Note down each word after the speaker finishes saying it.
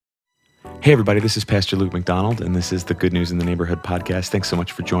Hey everybody, this is Pastor Luke McDonald, and this is the Good News in the Neighborhood podcast. Thanks so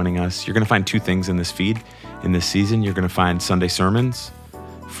much for joining us. You're going to find two things in this feed. In this season, you're going to find Sunday sermons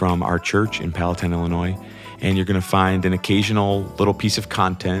from our church in Palatine, Illinois, and you're going to find an occasional little piece of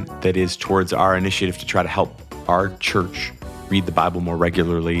content that is towards our initiative to try to help our church read the Bible more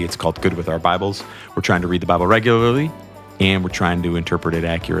regularly. It's called Good with Our Bibles. We're trying to read the Bible regularly, and we're trying to interpret it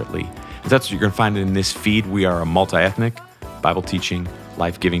accurately. And that's what you're going to find in this feed. We are a multi-ethnic, Bible-teaching,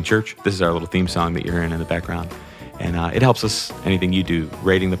 life-giving church. This is our little theme song that you're hearing in the background. And it helps us, anything you do,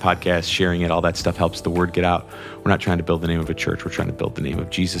 rating the podcast, sharing it, all that stuff helps the word get out. We're not trying to build the name of a church. We're trying to build the name of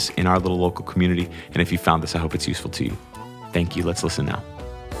Jesus in our little local community. And if you found this, I hope it's useful to you. Thank you. Let's listen now.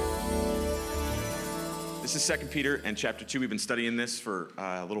 This is 2 Peter and chapter 2. We've been studying this for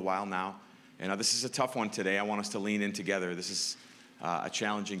a little while now. And this is a tough one today. I want us to lean in together. This is a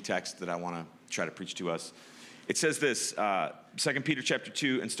challenging text that I want to try to preach to us. It says this, 2 Peter chapter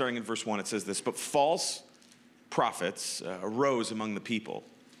 2, and starting in verse 1, it says this, "But false prophets arose among the people,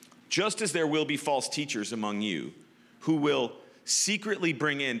 just as there will be false teachers among you, who will secretly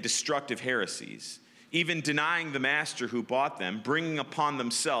bring in destructive heresies, even denying the master who bought them, bringing upon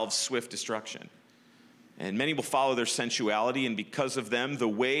themselves swift destruction. And many will follow their sensuality, and because of them, the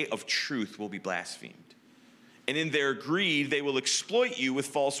way of truth will be blasphemed. And in their greed, they will exploit you with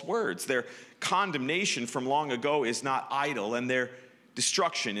false words. Their condemnation from long ago is not idle, and their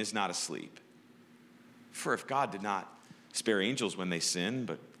destruction is not asleep. For if God did not spare angels when they sinned,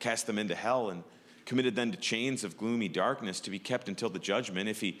 but cast them into hell and committed them to chains of gloomy darkness to be kept until the judgment,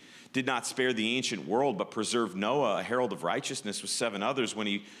 if he did not spare the ancient world, but preserved Noah, a herald of righteousness, with 7 others, when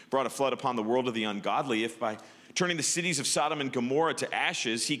he brought a flood upon the world of the ungodly, if by turning the cities of Sodom and Gomorrah to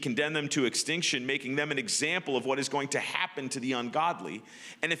ashes, he condemned them to extinction, making them an example of what is going to happen to the ungodly.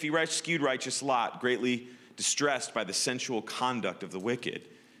 And if he rescued righteous Lot, greatly distressed by the sensual conduct of the wicked.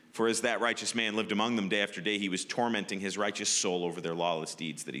 For as that righteous man lived among them day after day, he was tormenting his righteous soul over their lawless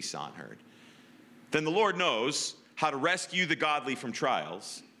deeds that he saw and heard. Then the Lord knows how to rescue the godly from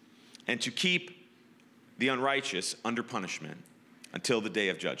trials and to keep the unrighteous under punishment until the day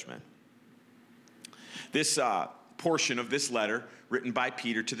of judgment." This portion of this letter, written by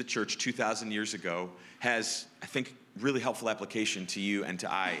Peter to the church 2,000 years ago, has, I think, really helpful application to you and to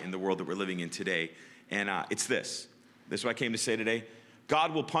I in the world that we're living in today. And it's this. This is what I came to say today.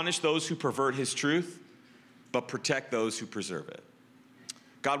 God will punish those who pervert his truth, but protect those who preserve it.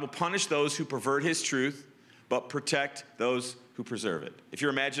 God will punish those who pervert his truth, but protect those who preserve it. If you're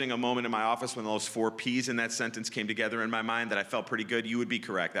imagining a moment in my office when those 4 P's in that sentence came together in my mind that I felt pretty good, you would be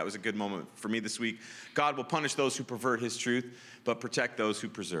correct. That was a good moment for me this week. God will punish those who pervert his truth, but protect those who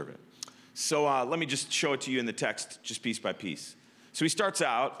preserve it. So let me just show it to you in the text, just piece by piece. So he starts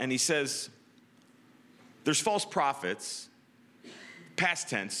out and he says, there's false prophets, past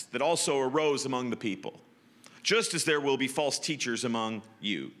tense, that also arose among the people, just as there will be false teachers among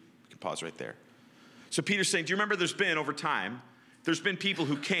you. You can pause right there. So Peter's saying, do you remember there's been people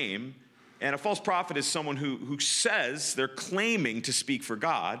who came, and a false prophet is someone who says they're claiming to speak for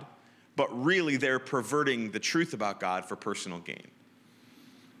God, but really they're perverting the truth about God for personal gain.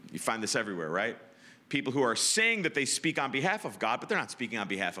 You find this everywhere, right? People who are saying that they speak on behalf of God, but they're not speaking on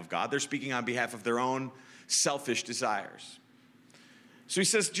behalf of God. They're speaking on behalf of their own selfish desires. So he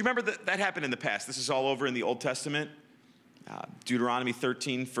says, do you remember that happened in the past? This is all over in the Old Testament. Deuteronomy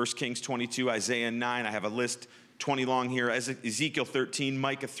 13, 1 Kings 22, Isaiah 9. I have a list 20 long here. Ezekiel 13,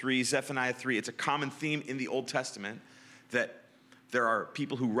 Micah 3, Zephaniah 3. It's a common theme in the Old Testament that there are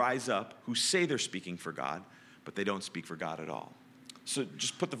people who rise up who say they're speaking for God, but they don't speak for God at all. So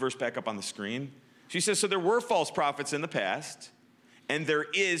just put the verse back up on the screen. She says, so there were false prophets in the past, and there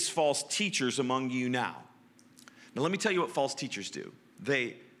is false teachers among you now. Now let me tell you what false teachers do.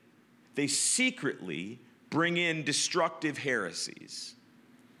 They secretly bring in destructive heresies.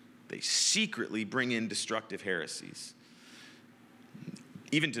 They secretly bring in destructive heresies,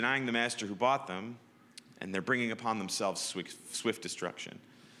 even denying the master who bought them, and they're bringing upon themselves swift destruction.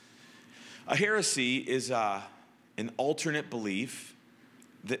 A heresy is an alternate belief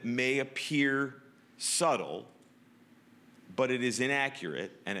that may appear subtle, but it is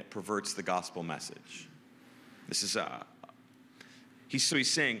inaccurate, and it perverts the gospel message. This is, he's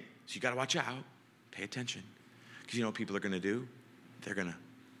saying, so you got to watch out. Pay attention. Because you know what people are going to do? They're going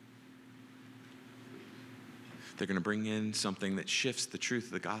to bring in something that shifts the truth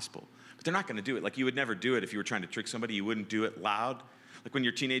of the gospel. But they're not going to do it. Like you would never do it if you were trying to trick somebody. You wouldn't do it loud. Like when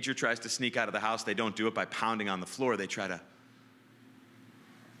your teenager tries to sneak out of the house, they don't do it by pounding on the floor. They try to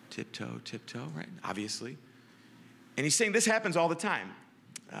tiptoe, right? Obviously. And he's saying this happens all the time.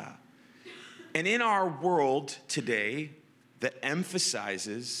 And in our world today that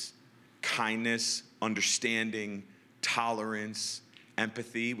emphasizes kindness, understanding, tolerance,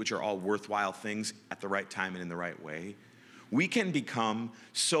 empathy, which are all worthwhile things at the right time and in the right way, we can become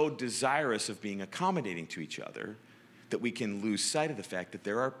so desirous of being accommodating to each other that we can lose sight of the fact that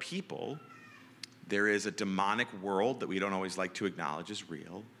there are people, there is a demonic world that we don't always like to acknowledge as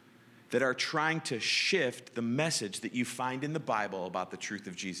real, that are trying to shift the message that you find in the Bible about the truth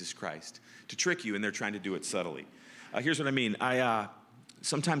of Jesus Christ to trick you, and they're trying to do it subtly. Here's what I mean.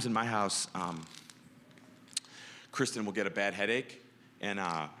 Sometimes in my house, Kristen will get a bad headache, and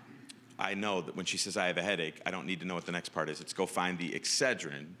I know that when she says I have a headache, I don't need to know what the next part is. It's go find the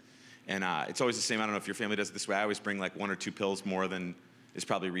Excedrin, and it's always the same. I don't know if your family does it this way. I always bring like 1 or 2 pills more than is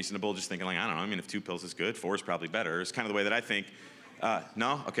probably reasonable, just thinking like, I don't know, I mean, if 2 pills is good, 4 is probably better. It's kind of the way that I think.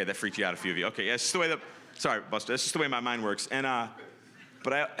 No? Okay, that freaked you out, a few of you. Okay, yeah, it's just the way that, sorry, Buster, that's just the way my mind works. And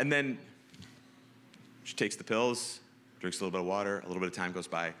then she takes the pills, drinks a little bit of water, a little bit of time goes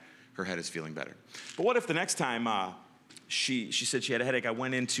by, her head is feeling better. But what if the next time she said she had a headache,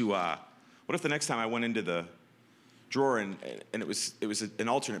 what if the next time I went into the drawer and it was an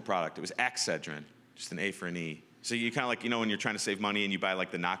alternate product, it was Excedrin, just an A for an E. So you kind of like, when you're trying to save money and you buy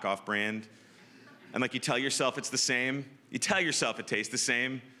like the knockoff brand, and like you tell yourself it's the same, you tell yourself it tastes the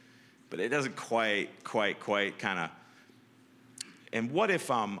same, but it doesn't quite kind of. And what if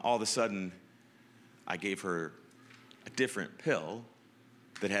all of a sudden I gave her a different pill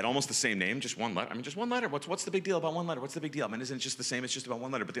that had almost the same name, just 1 letter. I mean, just 1 letter. What's the big deal about 1 letter? What's the big deal? I mean, isn't it just the same? It's just about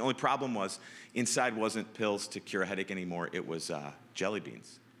 1 letter. But the only problem was inside wasn't pills to cure a headache anymore. It was jelly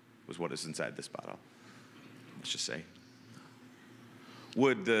beans was what is inside this bottle. Let's just say.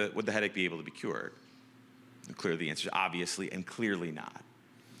 Would the headache be able to be cured? And clearly the answer is obviously and clearly not.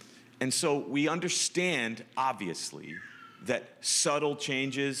 And so we understand, obviously, that subtle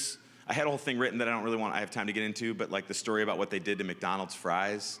changes. I had a whole thing written that I have time to get into, but like the story about what they did to McDonald's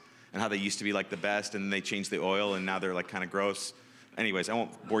fries and how they used to be like the best, and then they changed the oil and now they're like kind of gross. Anyways, I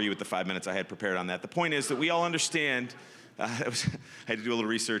won't bore you with the 5 minutes I had prepared on that. The point is that we all understand, I had to do a little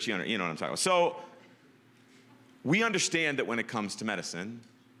research, you know what I'm talking about. So we understand that when it comes to medicine,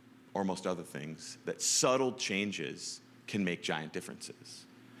 or most other things, that subtle changes can make giant differences.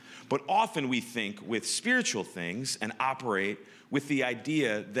 But often we think with spiritual things and operate with the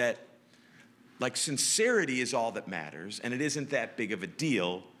idea that like sincerity is all that matters, and it isn't that big of a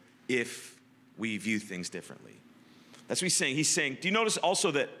deal if we view things differently. That's what he's saying. He's saying, do you notice also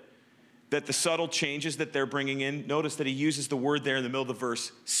that the subtle changes that they're bringing in, notice that he uses the word there in the middle of the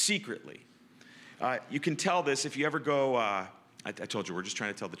verse, secretly. You can tell this if you ever go, I told you, we're just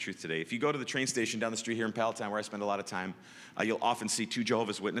trying to tell the truth today. If you go to the train station down the street here in Palatine, where I spend a lot of time, you'll often see 2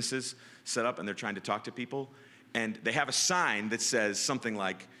 Jehovah's Witnesses set up, and they're trying to talk to people. And they have a sign that says something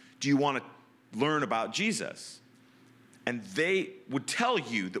like, do you want to learn about Jesus? And they would tell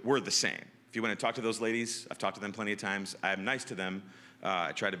you that we're the same. If you went and talk to those ladies, I've talked to them plenty of times. I'm nice to them.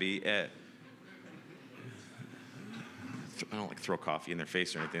 I try to be. I don't like throw coffee in their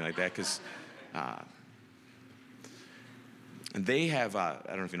face or anything like that, because and they have, I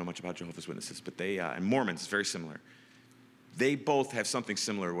don't know if you know much about Jehovah's Witnesses, but they, and Mormons, it's very similar. They both have something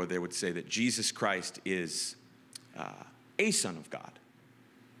similar where they would say that Jesus Christ is a Son of God,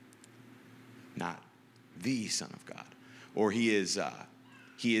 not the Son of God. Or he is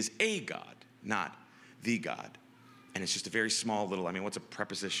a God, not the God. And it's just a very small little, what's a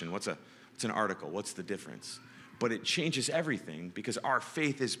preposition? What's an article? What's the difference? But it changes everything because our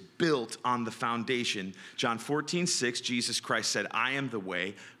faith is built on the foundation. John 14:6, Jesus Christ said, I am the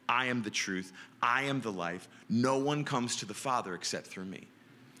way, I am the truth, I am the life. No one comes to the Father except through me.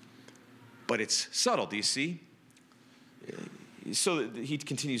 But it's subtle, do you see? So he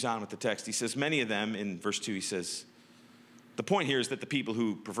continues on with the text. He says, many of them, in verse 2, he says, the point here is that the people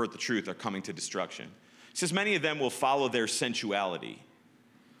who pervert the truth are coming to destruction. He says, many of them will follow their sensuality.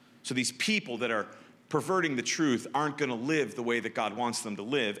 So these people that are perverting the truth aren't going to live the way that God wants them to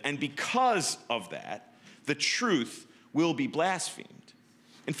live. And because of that, the truth will be blasphemed.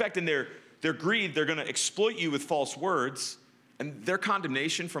 In fact, in their greed, they're going to exploit you with false words. And their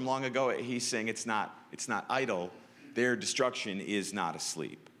condemnation from long ago, he's saying it's not idle. Their destruction is not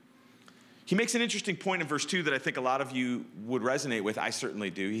asleep. He makes an interesting point in verse 2 that I think a lot of you would resonate with. I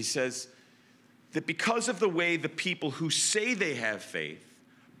certainly do. He says that because of the way the people who say they have faith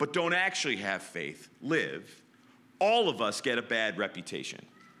but don't actually have faith live, all of us get a bad reputation.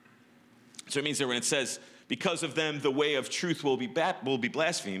 So it means that when it says, because of them, the way of truth will be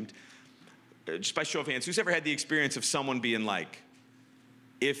blasphemed, just by show of hands, who's ever had the experience of someone being like,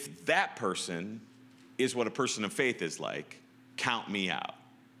 if that person is what a person of faith is like, count me out?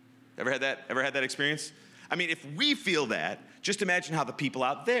 Ever had that experience? I mean, if we feel that, just imagine how the people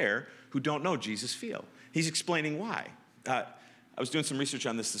out there who don't know Jesus feel. He's explaining why. I was doing some research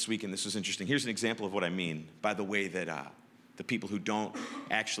on this week, and this was interesting. Here's an example of what I mean by the way that the people who don't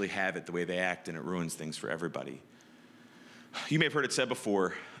actually have it, the way they act, and it ruins things for everybody. You may have heard it said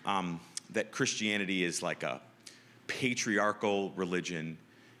before that Christianity is like a patriarchal religion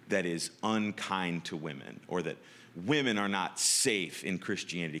that is unkind to women, or that women are not safe in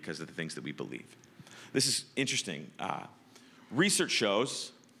Christianity because of the things that we believe. This is interesting. Research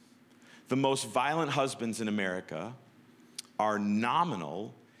shows the most violent husbands in America are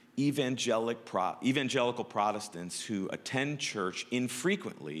nominal evangelical Protestants who attend church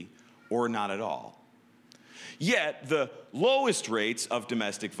infrequently or not at all. Yet, the lowest rates of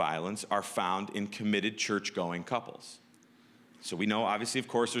domestic violence are found in committed church-going couples. So we know, obviously, of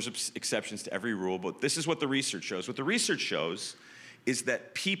course, there's exceptions to every rule, but this is what the research shows. What the research shows is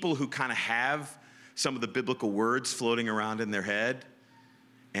that people who kind of have some of the biblical words floating around in their head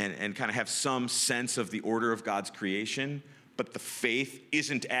and kind of have some sense of the order of God's creation, but the faith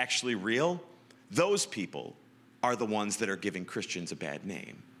isn't actually real, those people are the ones that are giving Christians a bad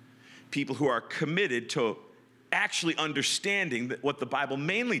name. People who are committed to actually understanding that what the Bible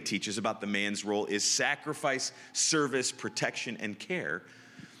mainly teaches about the man's role is sacrifice, service, protection, and care.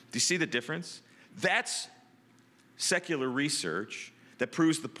 Do you see the difference? That's secular research that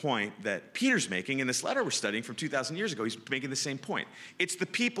proves the point that Peter's making in this letter we're studying from 2,000 years ago. He's making the same point. It's the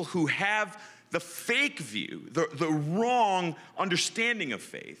people who have the fake view, the wrong understanding of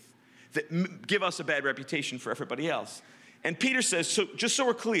faith that give us a bad reputation for everybody else. And Peter says, so just so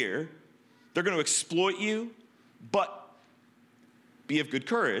we're clear, they're going to exploit you, but be of good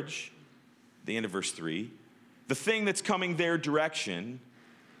courage. The end of verse 3. The thing that's coming their direction,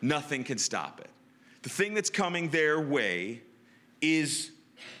 nothing can stop it. The thing that's coming their way is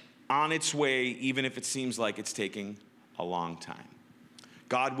on its way, even if it seems like it's taking a long time.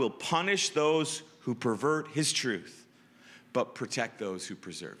 God will punish those who pervert his truth, but protect those who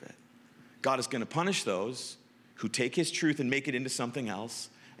preserve it. God is going to punish those who take his truth and make it into something else,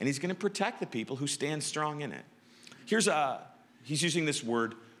 and he's going to protect the people who stand strong in it. He's using this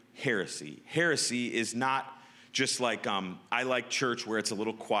word heresy. Heresy is not just like, I like church where it's a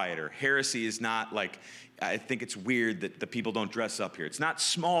little quieter. Heresy is not like, I think it's weird that the people don't dress up here. It's not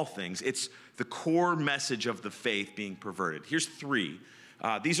small things. It's the core message of the faith being perverted. Here's 3.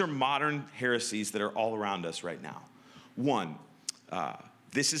 These are modern heresies that are all around us right now. 1,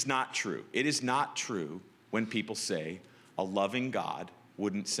 this is not true. It is not true when people say a loving God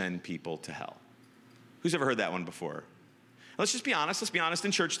wouldn't send people to hell. Who's ever heard that one before? Let's just be honest. Let's be honest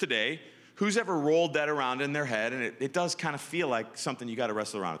in church today. Who's ever rolled that around in their head, and it does kind of feel like something you got to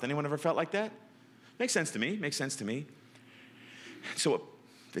wrestle around with? Anyone ever felt like that? Makes sense to me. Makes sense to me. So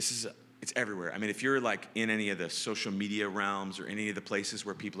it's everywhere. I mean, if you're like in any of the social media realms or any of the places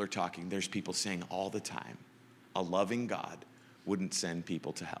where people are talking, there's people saying all the time, a loving God wouldn't send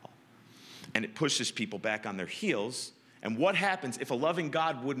people to hell. And it pushes people back on their heels. And what happens if a loving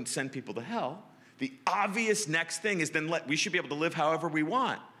God wouldn't send people to hell? The obvious next thing is then we should be able to live however we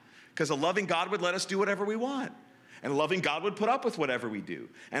want. Because a loving God would let us do whatever we want. And a loving God would put up with whatever we do.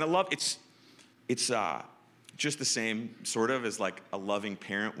 And it's just the same sort of as like a loving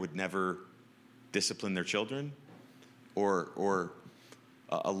parent would never discipline their children. Or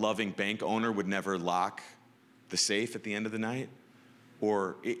a loving bank owner would never lock the safe at the end of the night.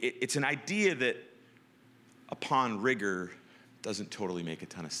 Or it's an idea that upon rigor doesn't totally make a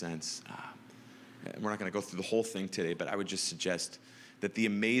ton of sense. We're not going to go through the whole thing today, but I would just suggest that the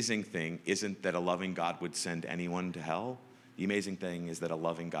amazing thing isn't that a loving God would send anyone to hell. The amazing thing is that a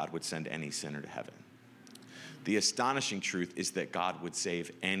loving God would send any sinner to heaven. The astonishing truth is that God would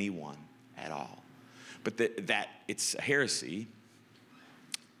save anyone at all. But that it's a heresy,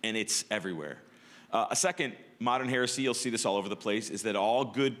 and it's everywhere. A second modern heresy, you'll see this all over the place, is that all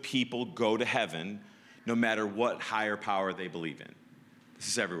good people go to heaven no matter what higher power they believe in. This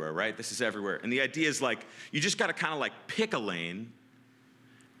is everywhere, right? This is everywhere. And the idea is like, you just got to kind of like pick a lane.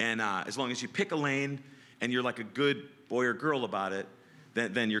 And as long as you pick a lane and you're like a good boy or girl about it,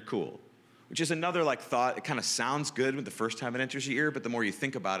 then you're cool. Which is another like thought. It kind of sounds good the first time it enters your ear, but the more you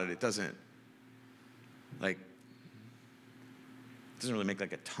think about it, it doesn't really make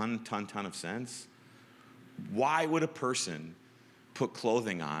like a ton of sense. Why would a person put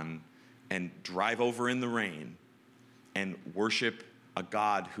clothing on and drive over in the rain and worship a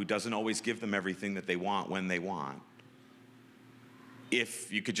God who doesn't always give them everything that they want when they want,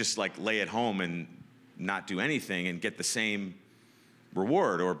 if you could just like lay at home and not do anything and get the same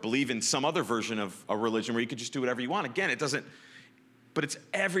reward, or believe in some other version of a religion where you could just do whatever you want? Again, But it's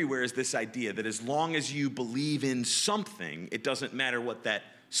everywhere is this idea that as long as you believe in something, it doesn't matter what that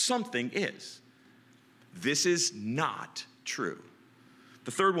something is. This is not true.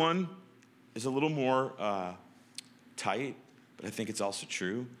 The third one is a little more tight, but I think it's also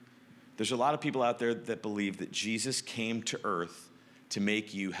true. There's a lot of people out there that believe that Jesus came to earth to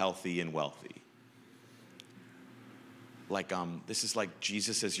make you healthy and wealthy. Like, this is like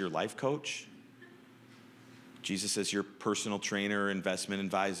Jesus as your life coach. Jesus as your personal trainer, investment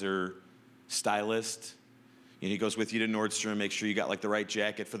advisor, stylist. You know, he goes with you to Nordstrom, make sure you got like the right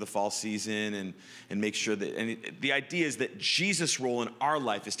jacket for the fall season, and make sure that, and the idea is that Jesus' role in our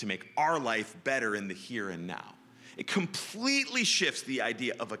life is to make our life better in the here and now. It completely shifts the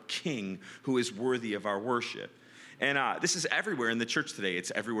idea of a king who is worthy of our worship. And this is everywhere in the church today.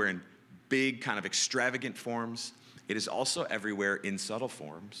 It's everywhere in big, kind of extravagant forms. It is also everywhere in subtle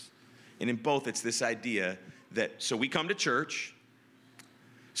forms. And in both, it's this idea that, so we come to church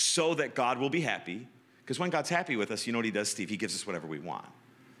so that God will be happy. Because when God's happy with us, you know what he does, Steve? He gives us whatever we want.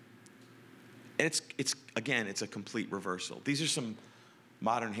 And it's a complete reversal. These are some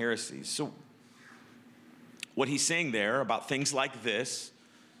modern heresies. So what he's saying there about things like this,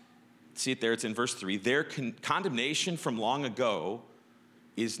 see it there, it's in verse 3. Their condemnation from long ago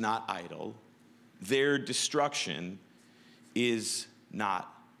is not idle. Their destruction is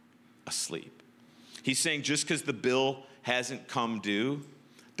not asleep. He's saying just because the bill hasn't come due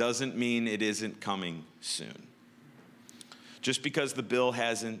doesn't mean it isn't coming soon. Just because the bill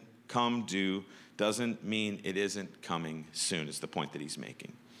hasn't come due doesn't mean it isn't coming soon, is the point that he's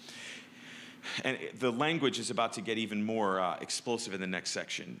making. And the language is about to get even more explosive in the next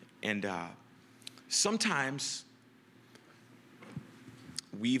section. And sometimes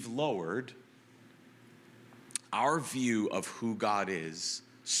we've lowered our view of who God is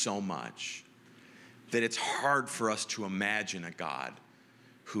so much that it's hard for us to imagine a God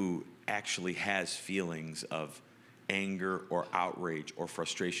who actually has feelings of anger or outrage or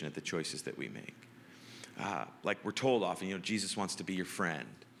frustration at the choices that we make. Like we're told often, you know, Jesus wants to be your friend.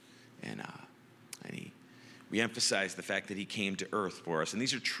 And we emphasize the fact that he came to earth for us. And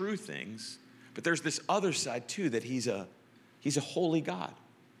these are true things. But there's this other side, too, that he's a holy God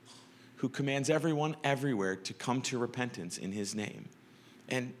who commands everyone everywhere to come to repentance in his name.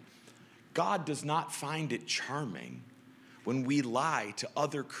 And God does not find it charming when we lie to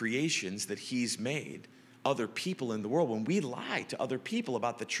other creations that he's made, other people in the world. When we lie to other people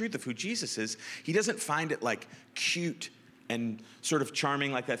about the truth of who Jesus is, he doesn't find it like cute and sort of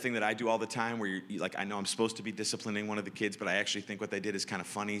charming, like that thing that I do all the time where you're like, I know I'm supposed to be disciplining one of the kids, but I actually think what they did is kind of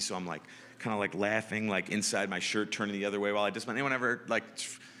funny. So I'm like, kind of like laughing, like inside my shirt, turning the other way while I discipline. Anyone ever like,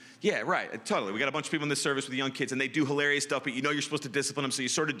 yeah, right, totally. We got a bunch of people in this service with young kids and they do hilarious stuff, but you know you're supposed to discipline them, so you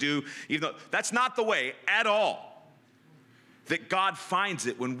sort of do, even though that's not the way at all that God finds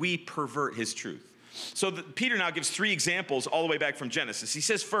it when we pervert his truth. So Peter now gives 3 examples all the way back from Genesis. He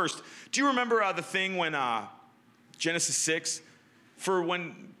says first, do you remember the thing when Genesis 6,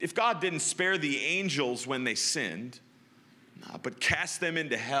 if God didn't spare the angels when they sinned, but cast them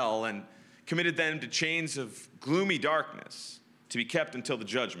into hell and committed them to chains of gloomy darkness to be kept until the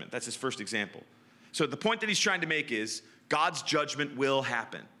judgment. That's his first example. So the point that he's trying to make is God's judgment will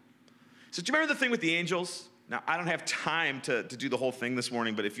happen. So do you remember the thing with the angels? Now, I don't have time to do the whole thing this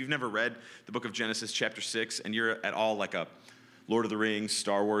morning, but if you've never read the book of Genesis chapter 6 and you're at all like a Lord of the Rings,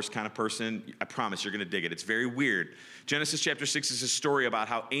 Star Wars kind of person, I promise you're going to dig it. It's very weird. Genesis chapter 6 is a story about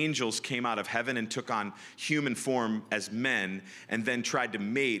how angels came out of heaven and took on human form as men and then tried to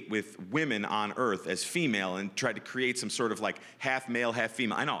mate with women on earth as female and tried to create some sort of like half male, half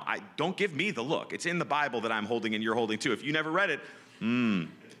female. I know, don't give me the look. It's in the Bible that I'm holding and you're holding too. If you never read it,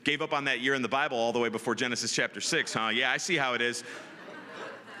 gave up on that year in the Bible all the way before Genesis chapter 6, huh? Yeah, I see how it is.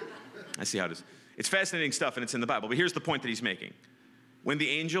 I see how it is. It's fascinating stuff, and it's in the Bible. But here's the point that he's making. When the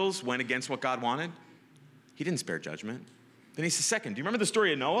angels went against what God wanted, he didn't spare judgment. Then he says, second, do you remember the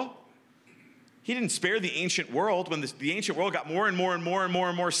story of Noah? He didn't spare the ancient world. When the ancient world got more and more and more and more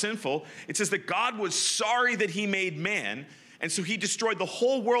and more sinful, it says that God was sorry that he made man, and so he destroyed the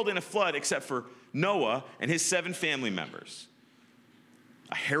whole world in a flood except for Noah and his 7 family members.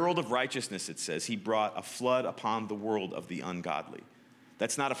 A herald of righteousness, it says. He brought a flood upon the world of the ungodly.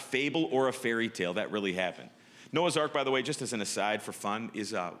 That's not a fable or a fairy tale. That really happened. Noah's Ark, by the way, just as an aside for fun,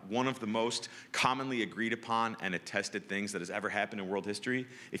 is one of the most commonly agreed upon and attested things that has ever happened in world history.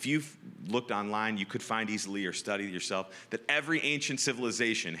 If you've looked online, you could find easily or study yourself that every ancient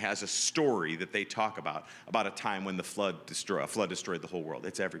civilization has a story that they talk about a time when a flood destroyed the whole world.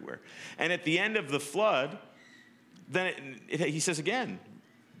 It's everywhere. And at the end of the flood, then he says again,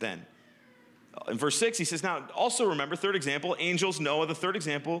 then, In verse 6, he says, now also remember, third example, angels, Noah, the third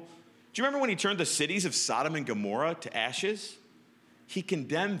example. Do you remember when he turned the cities of Sodom and Gomorrah to ashes? He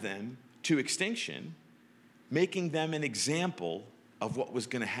condemned them to extinction, making them an example of what was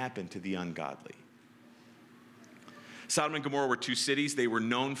going to happen to the ungodly. Sodom and Gomorrah were two cities. They were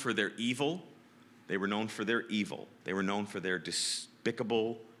known for their evil. They were known for their evil. They were known for their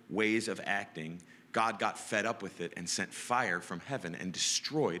despicable ways of acting. God got fed up with it and sent fire from heaven and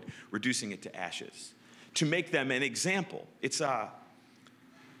destroyed, reducing it to ashes, to make them an example.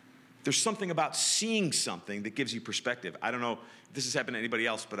 There's something about seeing something that gives you perspective. I don't know if this has happened to anybody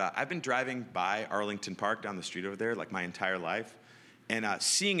else, but I've been driving by Arlington Park down the street over there like my entire life, and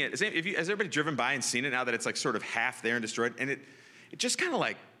seeing it. Has everybody driven by and seen it now that it's like sort of half there and destroyed? And it just kind of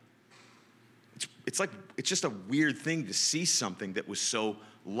like, it's just a weird thing to see something that was so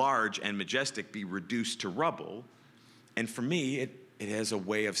large and majestic be reduced to rubble. And for me, it has a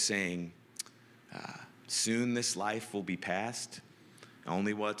way of saying, soon this life will be past.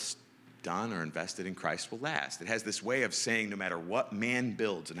 Only what's done or invested in Christ will last. It has this way of saying no matter what man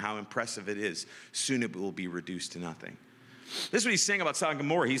builds and how impressive it is, soon it will be reduced to nothing. This is what he's saying about Sodom and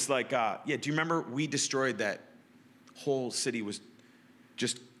Gomorrah. He's like, do you remember we destroyed that whole city? Was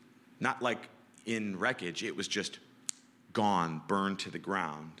just not like in wreckage. It was just gone, burned to the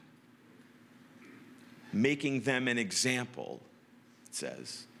ground. Making them an example, it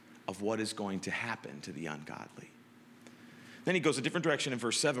says, of what is going to happen to the ungodly. Then he goes a different direction in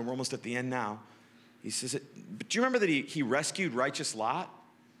verse 7. We're almost at the end now. He says, but do you remember that he rescued righteous Lot?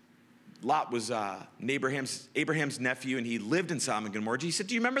 Lot was Abraham's nephew, and he lived in Sodom and Gomorrah. He said,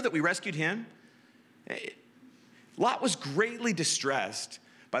 do you remember that we rescued him? Lot was greatly distressed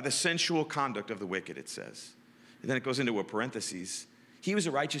by the sensual conduct of the wicked, it says. And then it goes into a parenthesis. He was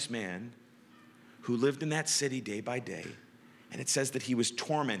a righteous man who lived in that city day by day. And it says that he was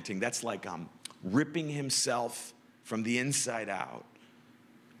tormenting. That's like ripping himself from the inside out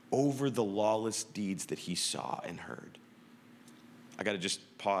over the lawless deeds that he saw and heard. I got to just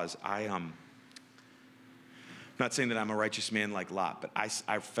pause. I'm not saying that I'm a righteous man like Lot, but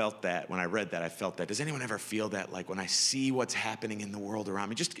I felt that when I read that, I felt that. Does anyone ever feel that? Like when I see what's happening in the world around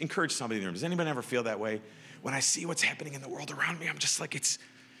me, just encourage somebody in the room. Does anyone ever feel that way? When I see what's happening in the world around me, I'm just like, it's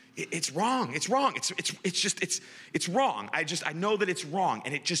wrong. It's wrong. It's wrong. I know that it's wrong.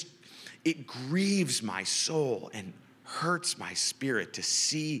 And it grieves my soul and hurts my spirit to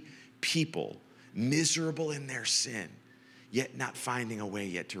see people miserable in their sin, yet not finding a way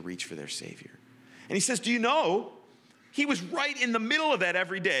yet to reach for their Savior. And he says, do you know, he was right in the middle of that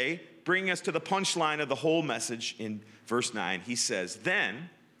every day, bringing us to the punchline of the whole message in verse 9. He says, then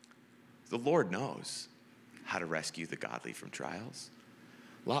the Lord knows how to rescue the godly from trials.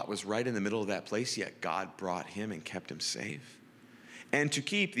 Lot was right in the middle of that place, yet God brought him and kept him safe. And to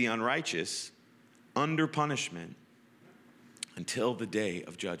keep the unrighteous under punishment until the day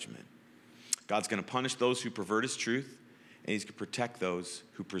of judgment. God's going to punish those who pervert his truth, and he's going to protect those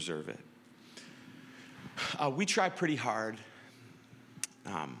who preserve it. We try pretty hard.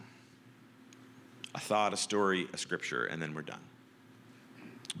 A thought, a story, a scripture, and then we're done.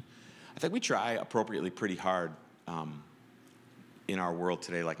 I think we try appropriately pretty hard in our world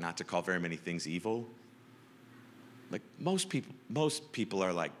today, like not to call very many things evil. Like most people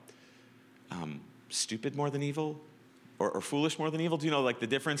are like stupid more than evil, or foolish more than evil. Do you know like the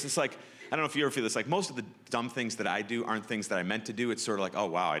difference? It's like, I don't know if you ever feel this, like most of the dumb things that I do aren't things that I meant to do. It's sort of like, oh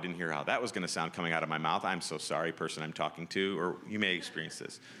wow, I didn't hear how that was going to sound coming out of my mouth. I'm so sorry, person I'm talking to, or you may experience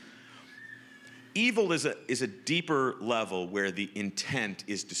this. Evil is a deeper level where the intent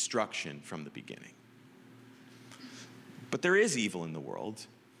is destruction from the beginning. But there is evil in the world,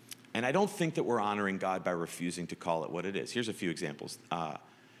 and I don't think that we're honoring God by refusing to call it what it is. Here's a few examples.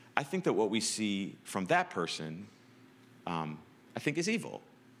 I think that what we see from that person, I think is evil.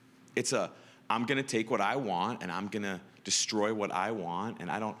 It's I'm going to take what I want, and I'm going to destroy what I want,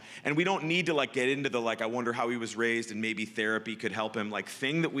 and we don't need to like get into the like I wonder how he was raised and maybe therapy could help him like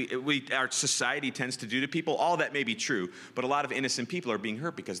thing that our society tends to do to people. All that may be true, but a lot of innocent people are being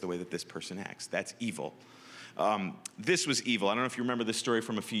hurt because of the way that this person acts. That's evil. This was evil. I don't know if you remember this story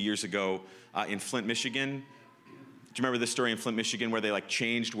from a few years ago in Flint, Michigan. Do you remember this story in Flint, Michigan, where they like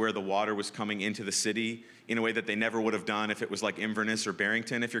changed where the water was coming into the city in a way that they never would have done if it was like Inverness or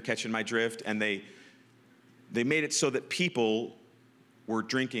Barrington, if you're catching my drift? And they made it so that people were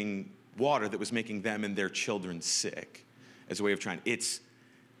drinking water that was making them and their children sick as a way of trying.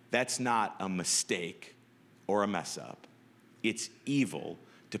 That's not a mistake or a mess up. It's evil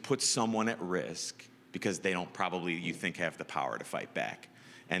to put someone at risk because they don't probably, you think, have the power to fight back.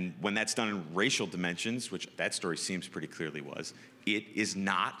 And when that's done in racial dimensions, which that story seems pretty clearly was, it is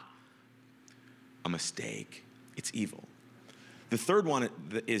not a mistake. It's evil. The third one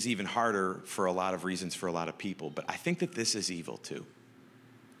is even harder for a lot of reasons for a lot of people, but I think that this is evil too.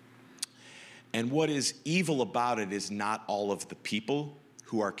 And what is evil about it is not all of the people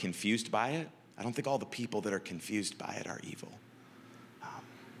who are confused by it. I don't think all the people that are confused by it are evil.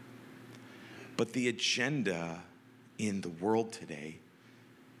 But the agenda in the world today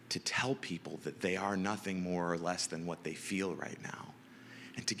to tell people that they are nothing more or less than what they feel right now,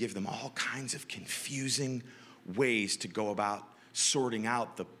 and to give them all kinds of confusing ways to go about sorting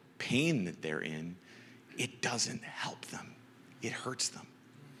out the pain that they're in, it doesn't help them. It hurts them.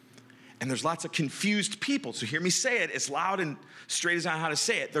 And there's lots of confused people. So hear me say it as loud and straight as I know how to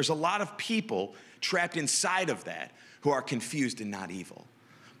say it. There's a lot of people trapped inside of that who are confused and not evil.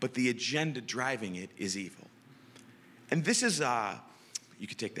 But the agenda driving it is evil. And this is, you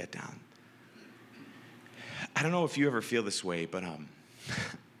could take that down. I don't know if you ever feel this way, but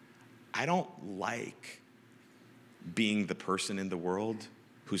I don't like being the person in the world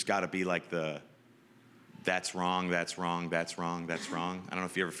who's got to be like that's wrong, that's wrong, that's wrong, that's wrong. I don't know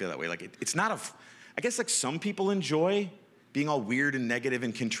if you ever feel that way. Like it's not I guess like some people enjoy being all weird and negative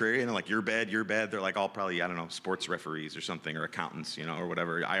and contrarian and like you're bad. They're like all probably, I don't know, sports referees or something, or accountants, or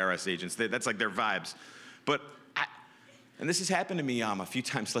whatever, IRS agents. That's like their vibes. But and this has happened to me a few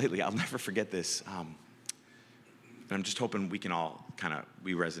times lately. I'll never forget this. And I'm just hoping we can all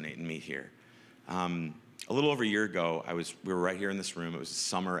we resonate and meet here. A little over a year ago, we were right here in this room. It was a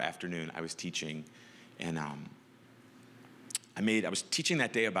summer afternoon. I was teaching, and I was teaching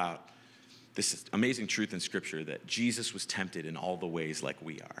that day about this amazing truth in Scripture that Jesus was tempted in all the ways like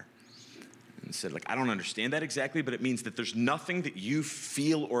we are. And said, I don't understand that exactly, but it means that there's nothing that you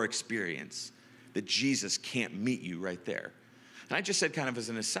feel or experience that Jesus can't meet you right there. And I just said kind of as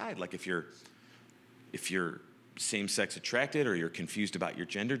an aside, if you're same-sex attracted or you're confused about your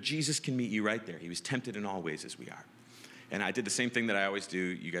gender, Jesus can meet you right there. He was tempted in all ways as we are. And I did the same thing that I always do.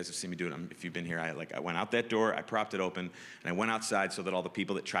 You guys have seen me do it. If you've been here, I went out that door, I propped it open, and I went outside so that all the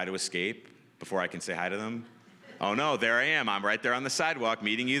people that try to escape, before I can say hi to them, oh no, there I am. I'm right there on the sidewalk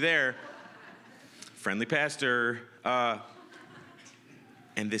meeting you there. Friendly pastor.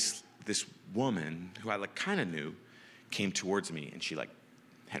 And this woman, who I kind of knew, came towards me, and she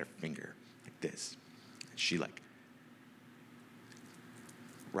had her finger like this. And she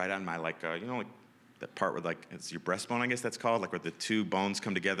right on my that part where it's your breastbone, I guess that's called, where the two bones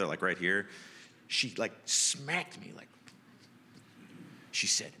come together, right here. She smacked me, she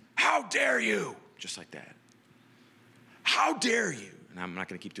said, "How dare you?" Just like that. How dare you? And I'm not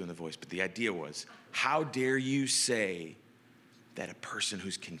going to keep doing the voice, but the idea was, how dare you say that a person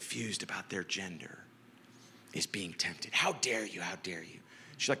who's confused about their gender is being tempted? How dare you? How dare you?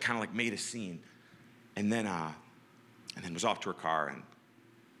 She kind of made a scene, and then was off to her car. And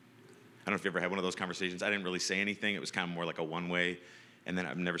I don't know if you ever had one of those conversations. I didn't really say anything. It was kind of more like a one-way, and then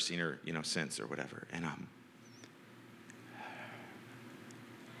I've never seen her, since or whatever. And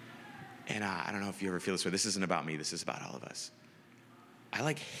I don't know if you ever feel this way. This isn't about me. This is about all of us.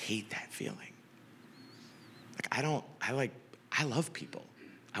 I hate that feeling. I love people.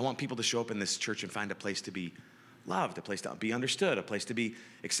 I want people to show up in this church and find a place to be loved, a place to be understood, a place to be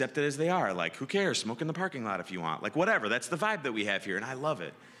accepted as they are. Who cares? Smoke in the parking lot if you want. Whatever. That's the vibe that we have here, and I love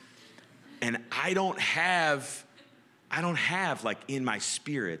it. And I don't have in my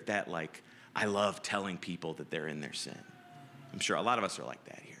spirit that I love telling people that they're in their sin. I'm sure a lot of us are like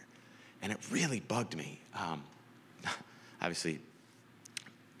that here. And it really bugged me. Obviously,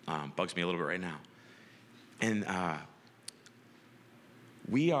 bugs me a little bit right now. And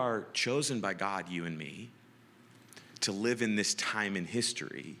we are chosen by God, you and me, to live in this time in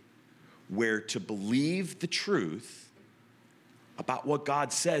history where to believe the truth about what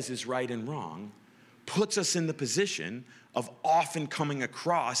God says is right and wrong puts us in the position of often coming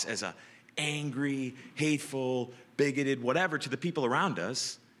across as a angry, hateful, bigoted, whatever to the people around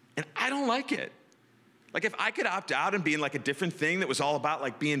us. And I don't like it. If I could opt out and be in a different thing that was all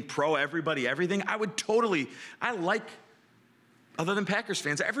about being pro everybody, everything, I would totally, other than Packers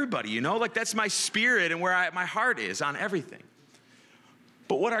fans, everybody, that's my spirit and where my heart is on everything.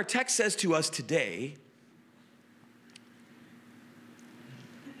 But what our text says to us today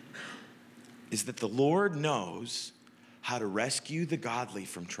is that the Lord knows how to rescue the godly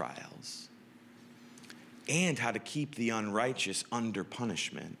from trials and how to keep the unrighteous under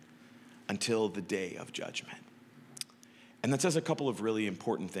punishment until the day of judgment. And that says a couple of really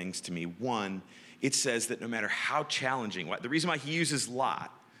important things to me. One, it says that no matter how challenging, the reason why he uses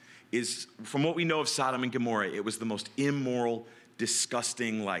Lot is, from what we know of Sodom and Gomorrah, it was the most immoral,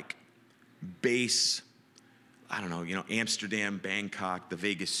 disgusting, base, Amsterdam, Bangkok, the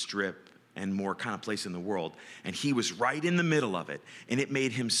Vegas Strip, and more kind of place in the world. And he was right in the middle of it. And it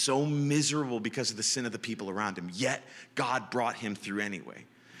made him so miserable because of the sin of the people around him. Yet God brought him through anyway.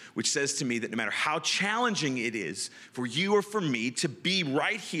 Which says to me that no matter how challenging it is for you or for me to be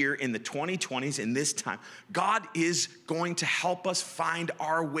right here in the 2020s in this time, God is going to help us find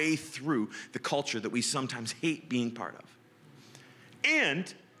our way through the culture that we sometimes hate being part of.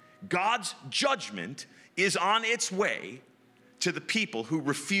 And God's judgment is on its way to the people who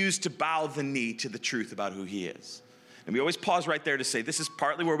refuse to bow the knee to the truth about who he is. And we always pause right there to say this is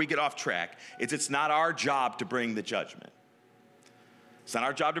partly where we get off track. It's not our job to bring the judgment. It's not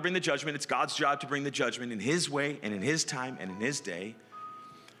our job to bring the judgment. It's God's job to bring the judgment in his way and in his time and in his day.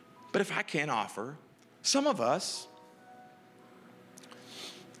 But if I can offer, some of us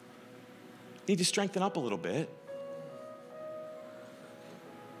need to strengthen up a little bit.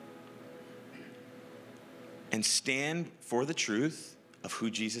 And stand for the truth of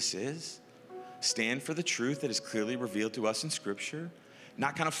who Jesus is. Stand for the truth that is clearly revealed to us in Scripture.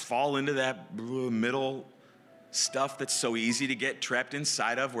 Not kind of fall into that middle stuff that's so easy to get trapped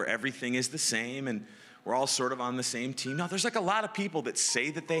inside of, where everything is the same and we're all sort of on the same team. No, there's like a lot of people that say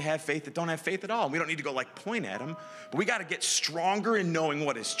that they have faith that don't have faith at all. And we don't need to go like point at them, but we got to get stronger in knowing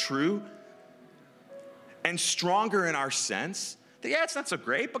what is true and stronger in our sense that, yeah, it's not so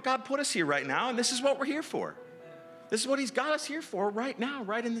great, but God put us here right now and this is what we're here for. This is what he's got us here for right now,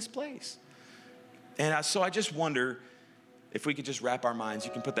 right in this place. And so I just wonder if we could just wrap our minds,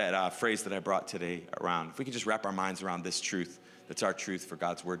 you can put that phrase that I brought today around, if we could just wrap our minds around this truth, that's our truth for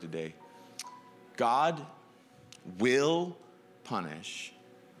God's word today. God will punish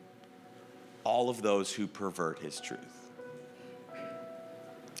all of those who pervert his truth.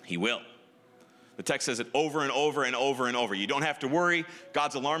 He will. The text says it over and over and over and over. You don't have to worry.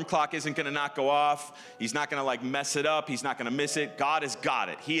 God's alarm clock isn't going to not go off. He's not going to mess it up. He's not going to miss it. God has got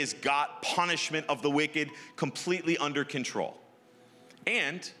it. He has got punishment of the wicked completely under control.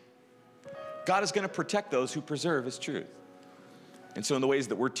 And God is going to protect those who preserve his truth. And so in the ways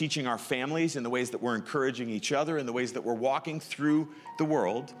that we're teaching our families, in the ways that we're encouraging each other, in the ways that we're walking through the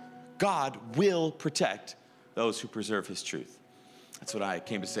world, God will protect those who preserve his truth. That's what I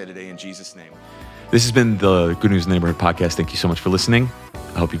came to say today in Jesus' name. This has been the Good News in the Neighborhood podcast. Thank you so much for listening.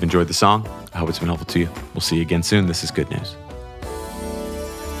 I hope you've enjoyed the song. I hope it's been helpful to you. We'll see you again soon. This is Good News.